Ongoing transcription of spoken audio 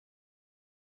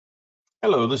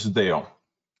Hello, this is Dale.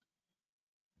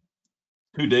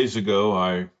 2 days ago,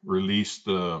 I released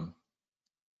the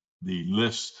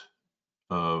list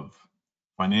of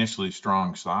financially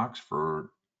strong stocks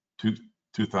for two,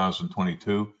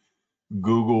 2022,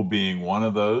 Google being one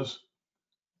of those.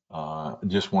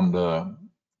 Just wanted to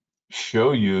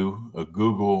show you a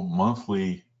Google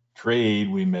monthly trade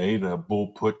we made, a bull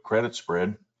put credit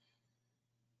spread,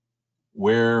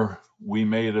 where we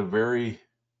made a very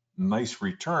nice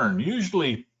return.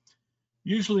 Usually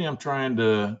I'm trying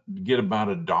to get about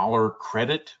 $1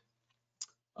 credit.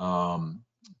 Of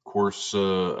course,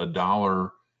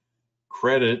 $1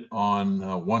 credit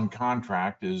on one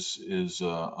contract is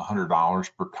 $100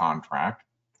 per contract.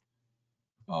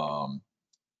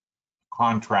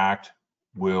 Contract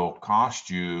will cost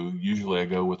you. Usually, I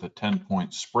go with a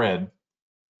 10-point spread.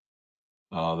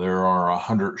 There are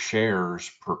 100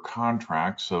 shares per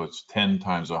contract, so it's 10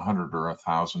 times 100 or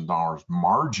 $1,000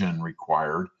 margin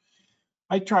required.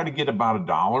 I try to get about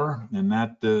 $1, and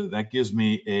that gives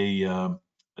me a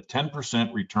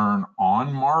 10% return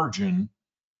on margin.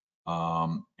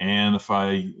 And if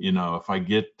I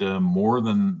get more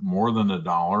than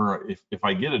 $1, if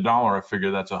I get $1, I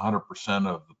figure that's 100%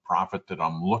 of the profit that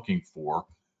I'm looking for.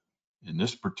 In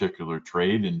this particular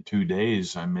trade, in 2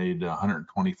 days, I made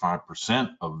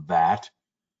 125% of that,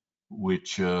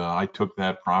 which I took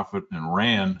that profit and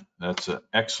ran. That's an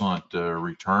excellent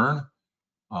return,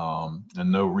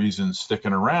 and no reason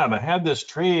sticking around. I had this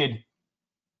trade.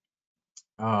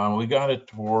 We got it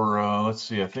for let's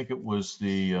see, I think it was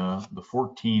the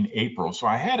 14 April. So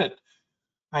I had it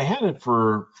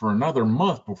for another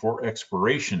month before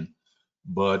expiration.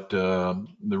 But the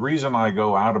reason I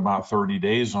go out about 30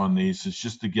 days on these is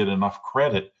just to get enough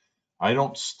credit. I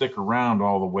don't stick around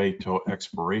all the way till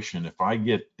expiration. If I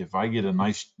get a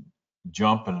nice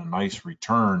jump and a nice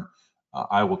return,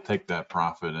 I will take that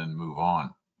profit and move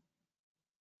on.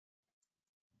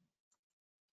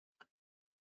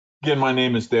 Again, my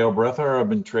name is Dale Brethauer. I've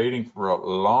been trading for a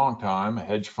long time, a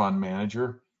hedge fund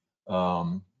manager.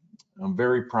 I'm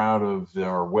very proud of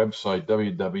our website,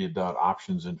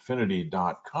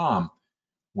 www.optionsinfinity.com,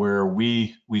 where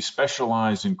we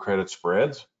specialize in credit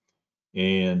spreads.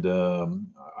 And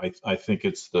I think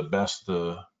it's the best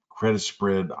credit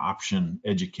spread option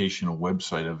educational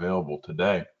website available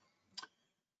today.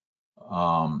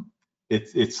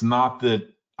 It's not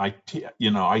that I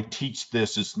teach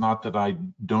this. It's not that I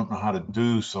don't know how to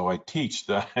do, so I teach.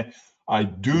 That I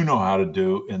do know how to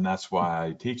do, and that's why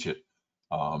I teach it.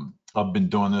 I've been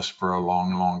doing this for a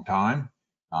long time.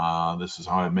 This is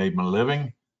how I made my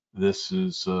living. This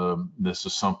is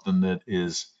something that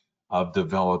I've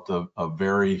developed a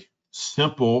very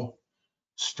simple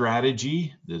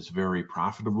strategy that's very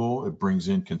profitable. It brings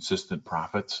in consistent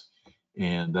profits,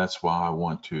 and that's why I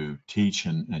want to teach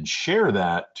and share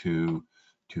that to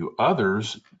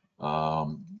others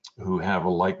who have a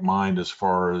like mind as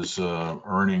far as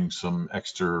earning some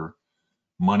extra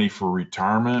money for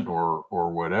retirement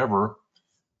or whatever.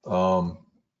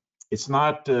 It's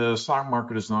not stock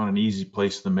market is not an easy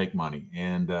place to make money,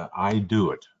 and I do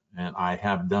it, and I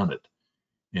have done it,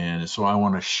 and so I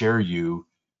want to share you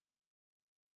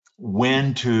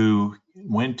when to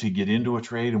get into a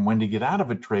trade and when to get out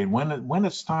of a trade, when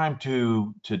it's time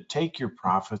to take your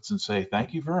profits and say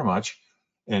thank you very much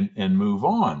and move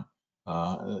on.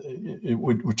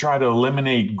 We try to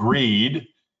eliminate greed,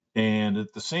 and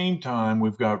at the same time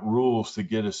we've got rules to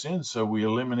get us in, so we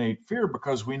eliminate fear,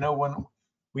 because we know when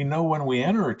we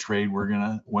enter a trade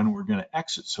when we're gonna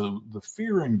exit. So the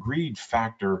fear and greed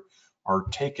factor are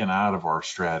taken out of our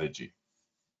strategy.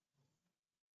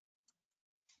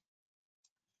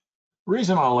 The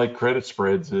reason I like credit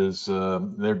spreads is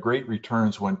they're great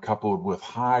returns when coupled with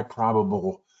high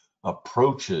probable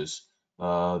approaches.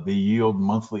 They yield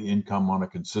monthly income on a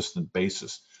consistent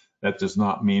basis. That does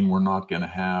not mean we're not going to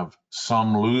have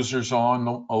some losers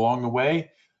along the way.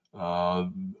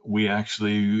 We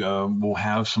actually will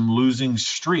have some losing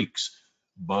streaks,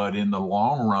 but in the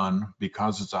long run,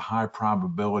 because it's a high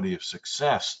probability of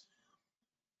success,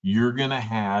 you're going to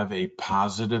have a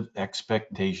positive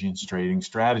expectations trading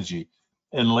strategy.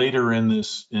 And later in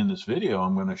this video,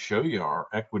 I'm going to show you our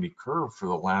equity curve for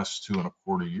the last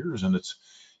 2.25 years, and it's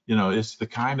the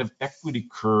kind of equity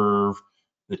curve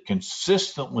that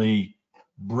consistently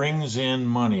brings in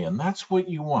money, and that's what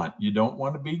you want. You don't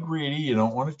want to be greedy. You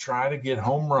don't want to try to get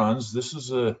home runs. This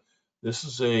is a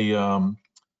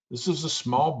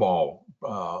small ball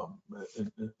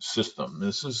system.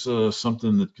 This is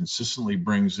something that consistently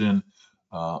brings in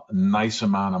a nice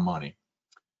amount of money.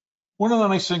 One of the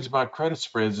nice things about credit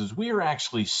spreads is we are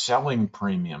actually selling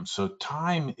premium. So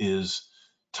time is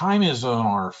on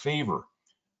our favor.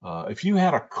 If you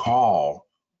had a call,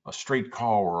 a straight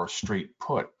call or a straight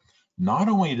put, not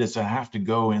only does it have to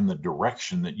go in the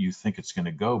direction that you think it's going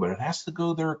to go, but it has to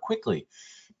go there quickly,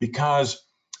 because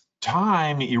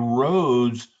time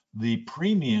erodes the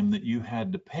premium that you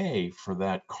had to pay for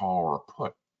that call or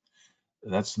put.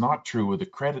 That's not true with a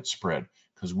credit spread,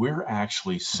 because we're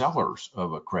actually sellers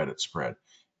of a credit spread.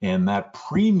 And that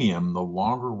premium, the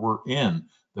longer we're in,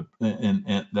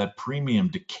 and that premium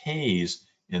decays,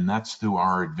 and that's to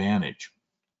our advantage.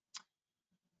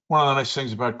 One of the nice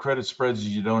things about credit spreads is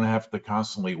you don't have to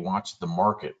constantly watch the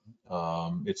market.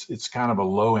 It's kind of a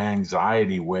low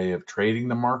anxiety way of trading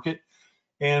the market.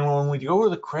 And when we go to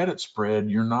the credit spread,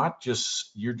 you're not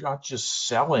just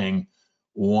selling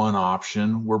one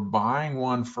option. We're buying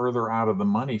one further out of the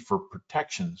money for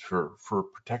protection, for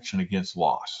protection against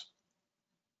loss.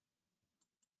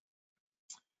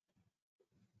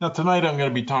 Now tonight I'm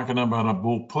going to be talking about a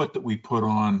bull put that we put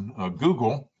on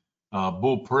Google.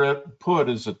 Bull put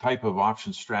is a type of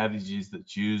option strategies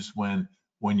that's used when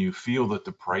you feel that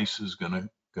the price is going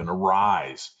to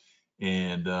rise.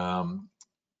 And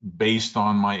based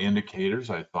on my indicators,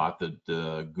 I thought that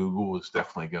Google was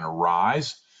definitely going to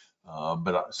rise.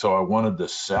 So I wanted to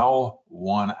sell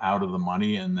one out of the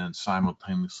money and then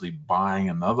simultaneously buying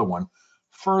another one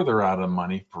further out of the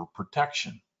money for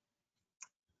protection.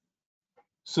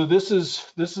 So this is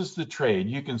the trade.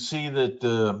 You can see that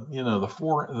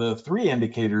the three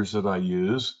indicators that I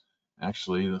use,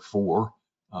 actually the four.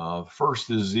 First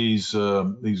is these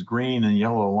green and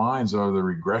yellow lines are the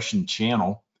regression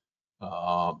channel.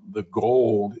 The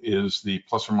gold is the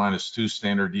 ±2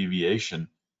 standard deviation,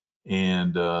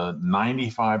 and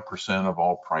 95% of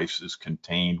all prices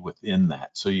contained within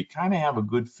that. So you kind of have a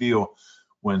good feel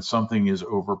when something is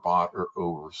overbought or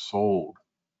oversold.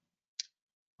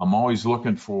 I'm always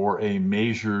looking for a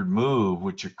measured move,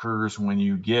 which occurs when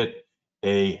you get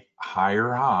a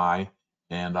higher high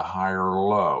and a higher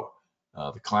low.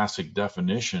 The classic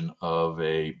definition of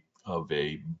a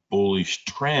bullish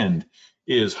trend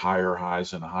is higher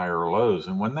highs and higher lows.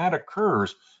 And when that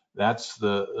occurs, that's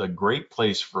a great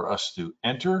place for us to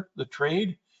enter the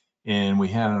trade. And we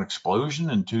had an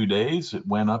explosion in 2 days. It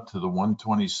went up to the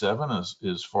 127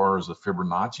 as far as the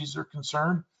Fibonacci's are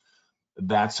concerned.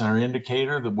 That's our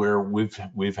indicator that where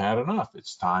we've had enough.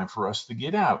 It's time for us to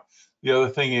get out. The other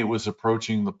thing, it was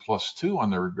approaching the +2 on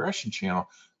the regression channel.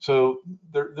 So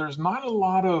there's not a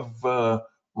lot of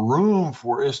room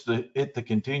for it to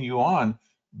continue on.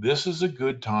 This is a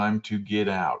good time to get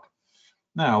out.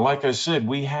 Now, like I said,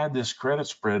 we had this credit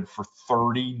spread for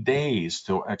 30 days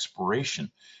till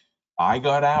expiration. I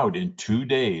got out in 2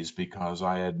 days because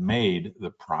I had made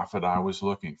the profit I was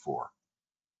looking for.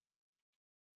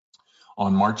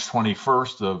 On March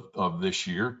 21st of this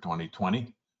year,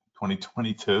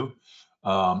 2022,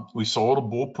 we sold a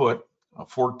bull put,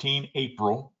 14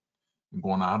 April,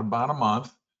 going out about a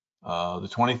month, the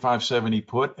 2570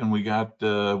 put, and we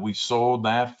sold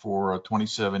that for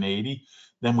 2780.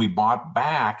 Then we bought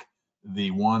back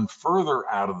the one further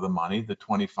out of the money, the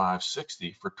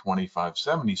 2560 for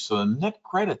 2570. So the net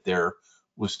credit there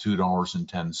was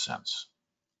 $2.10.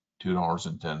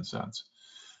 $2.10.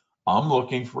 I'm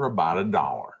looking for about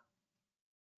 $1.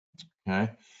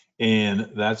 Okay.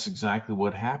 And that's exactly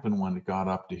what happened when it got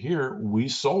up to here. We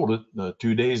sold it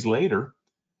 2 days later.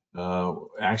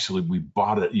 Actually, we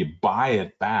bought it. You buy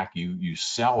it back. You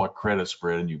sell a credit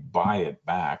spread and you buy it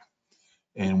back.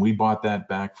 And we bought that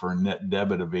back for a net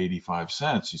debit of 85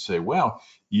 cents. You say, well,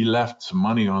 you left some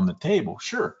money on the table.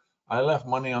 Sure, I left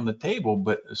money on the table.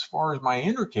 But as far as my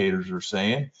indicators are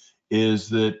saying, is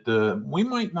that we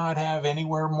might not have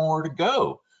anywhere more to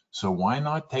go. So why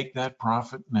not take that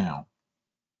profit now?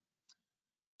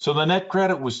 So the net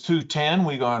credit was 210.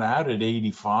 We got out at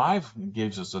 85. It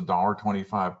gives us a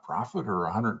 $1.25 profit,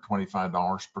 or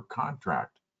 $125 per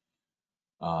contract.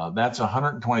 That's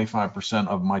 125%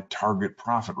 of my target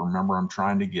profit. Remember, I'm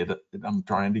trying to get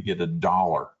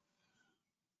 $1.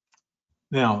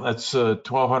 Now that's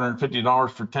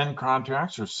 $1,250 for 10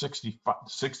 contracts, or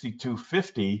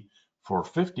 $62.50 for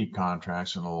 50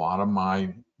 contracts, and a lot of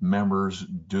my members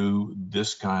do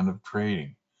this kind of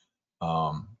trading.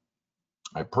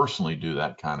 I personally do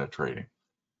that kind of trading.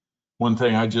 One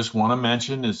thing I just want to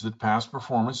mention is that past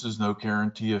performance is no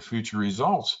guarantee of future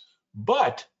results.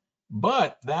 But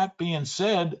that being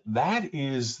said,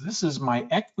 this is my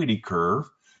equity curve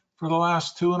for the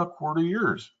last 2.25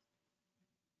 years.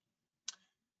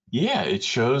 Yeah, it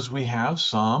shows we have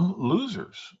some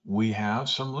losers. We have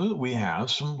some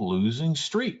losing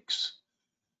streaks.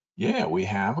 Yeah, we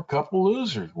have a couple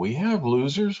losers. We have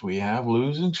losers. We have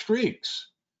losing streaks.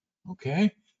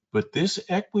 Okay, But this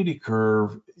equity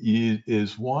curve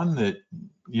is one that,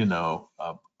 you know,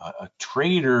 a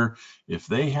trader, if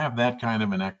they have that kind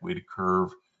of an equity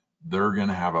curve, they're going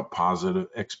to have a positive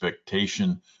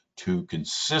expectation to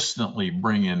consistently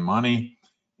bring in money.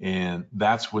 And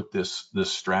that's what this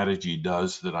strategy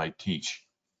does that I teach.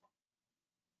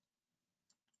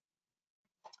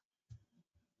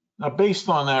 Now, based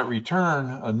on that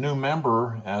return, a new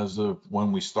member, as of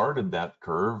when we started that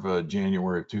curve,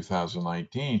 January of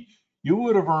 2019, you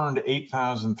would have earned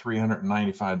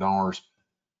 $8,395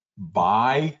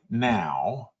 by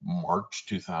now, March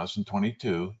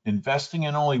 2022, investing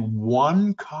in only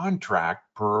one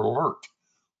contract per alert.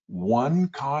 One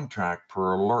contract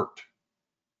per alert.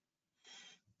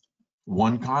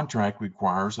 One contract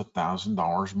requires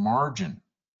 $1,000 margin.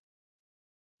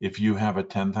 If you have a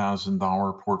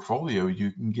 $10,000 portfolio,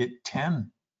 you can get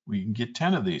 10. We can get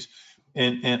 10 of these.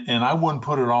 And I wouldn't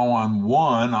put it all on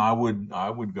one. I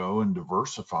would go and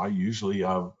diversify. Usually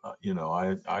I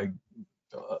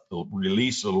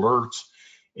release alerts,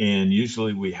 and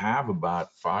usually we have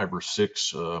about 5 or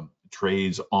 6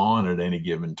 trades on at any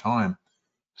given time.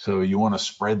 So you want to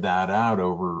spread that out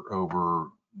over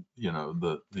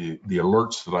the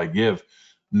alerts that I give.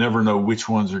 Never know which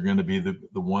ones are going to be the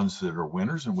ones that are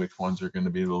winners and which ones are going to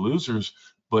be the losers.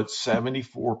 But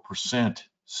 74%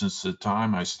 since the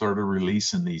time I started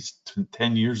releasing these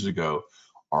 10 years ago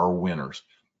are winners.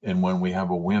 And when we have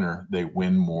a winner, they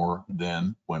win more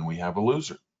than when we have a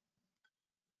loser.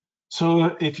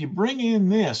 So if you bring in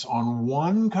this on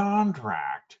one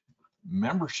contract,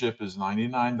 membership is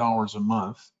 $99 a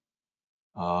month.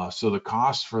 So the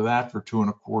cost for that for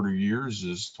 2.25 years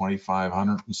is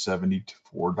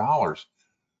 $2,574.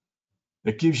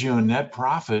 It gives you a net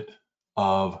profit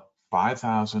of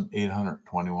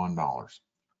 $5,821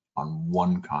 on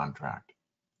one contract.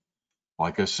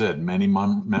 Like I said, many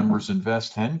members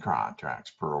invest 10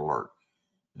 contracts per alert,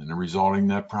 and the resulting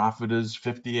net profit is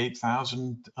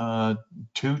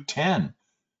 $58,210.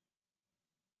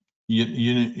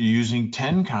 Using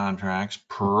 10 contracts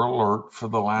per alert for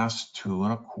the last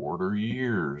 2.25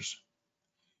 years.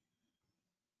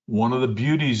 One of the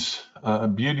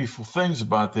beautiful things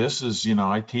about this is,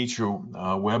 I teach a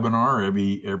webinar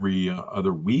every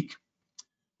other week.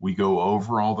 We go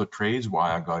over all the trades,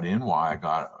 why I got in, why I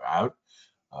got out.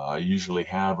 I usually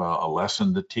have a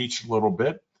lesson to teach a little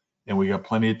bit, and we got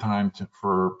plenty of time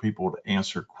for people to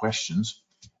answer questions,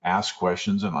 ask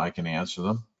questions, and I can answer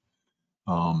them.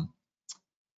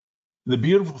 The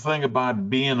beautiful thing about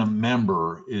being a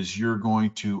member is you're going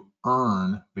to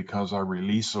earn, because I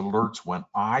release alerts when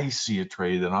I see a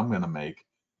trade that I'm going to make.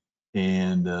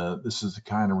 And this is the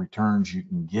kind of returns you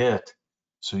can get,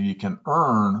 so you can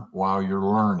earn while you're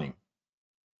learning.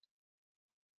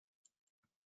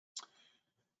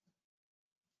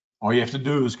 All you have to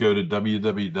do is go to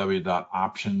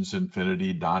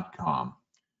www.optionsinfinity.com.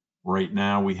 Right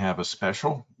now we have a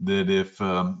special that if,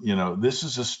 this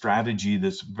is a strategy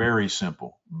that's very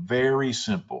simple,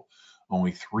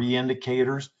 only 3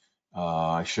 indicators.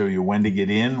 I show you when to get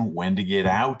in, when to get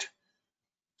out.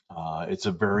 It's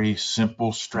a very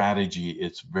simple strategy.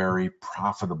 It's very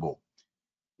profitable.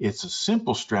 It's a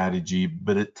simple strategy,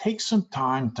 but it takes some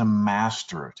time to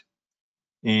master it.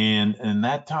 And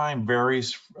that time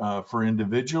varies for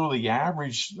individual. The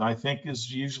average, I think,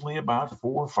 is usually about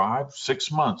 4, 5,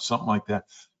 6 months, something like that,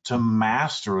 to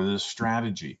master this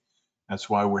strategy. That's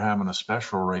why we're having a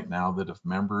special right now that if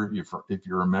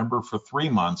you're a member for 3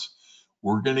 months,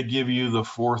 we're going to give you the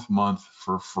 4th month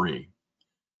for free.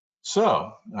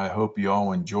 So I hope you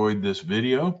all enjoyed this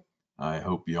video. I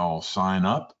hope you all sign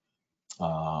up.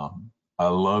 I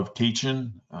love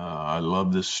teaching. I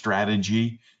love this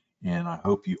strategy, and I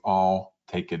hope you all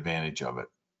take advantage of it.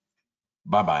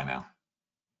 Bye-bye now.